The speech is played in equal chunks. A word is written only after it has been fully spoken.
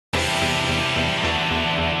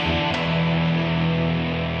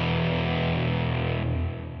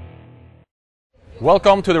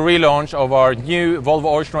Welcome to the relaunch of our new Volvo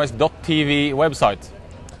OceanRace.tv website.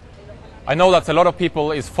 I know that a lot of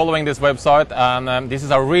people is following this website, and this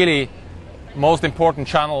is our really most important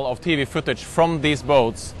channel of TV footage from these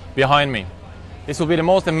boats behind me. This will be the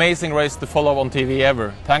most amazing race to follow on TV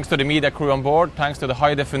ever, thanks to the media crew on board, thanks to the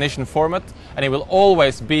high definition format, and it will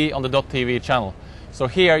always be on the .tv channel. So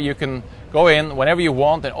here you can go in whenever you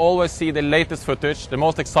want and always see the latest footage, the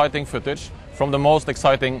most exciting footage from the most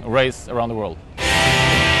exciting race around the world.